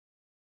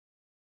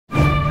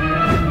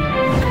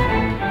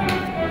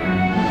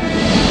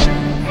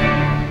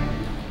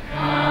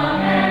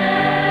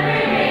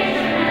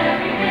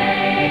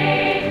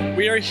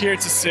here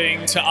to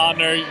sing, to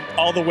honor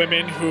all the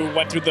women who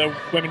went through the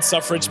women's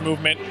suffrage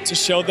movement, to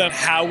show them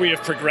how we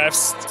have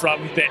progressed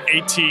from the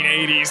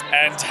 1880s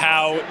and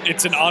how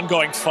it's an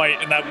ongoing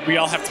fight and that we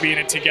all have to be in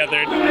it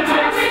together. Women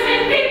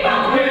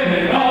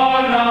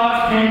are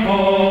not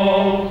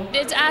people.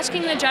 It's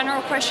asking the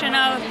general question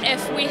of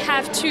if we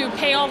have to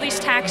pay all these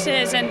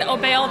taxes and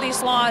obey all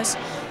these laws,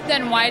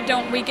 then why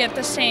don't we get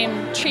the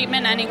same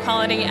treatment and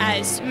equality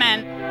as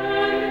men?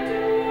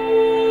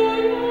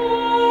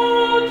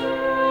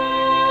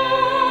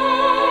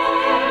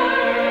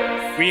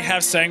 We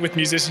have sang with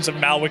musicians of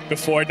Malwick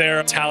before.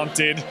 They're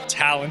talented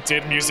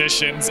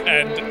musicians,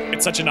 and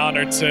it's such an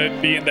honor to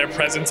be in their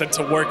presence and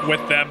to work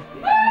with them.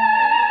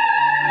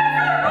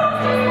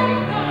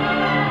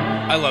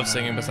 I love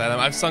singing beside them.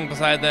 I've sung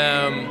beside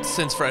them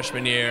since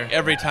freshman year.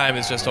 Every time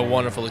is just a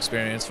wonderful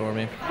experience for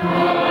me.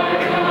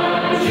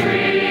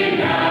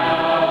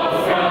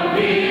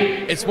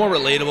 It's more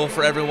relatable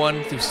for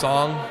everyone through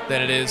song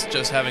than it is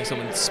just having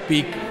someone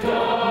speak.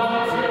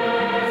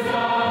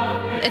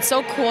 It's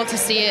so cool to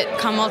see it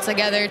come all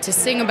together, to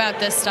sing about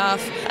this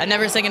stuff. I've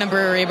never sung in a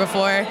brewery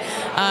before,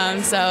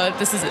 so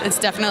it's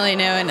definitely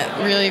new and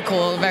really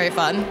cool, very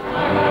fun.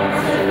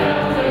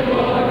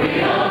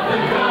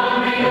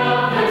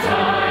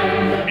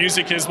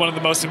 Music is one of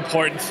the most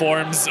important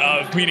forms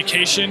of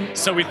communication,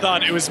 so we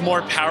thought it was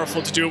more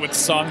powerful to do it with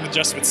song than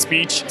just with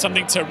speech.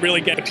 Something to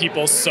really get to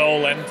people's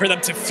soul and for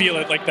them to feel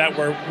it like that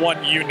we're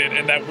one unit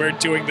and that we're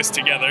doing this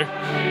together.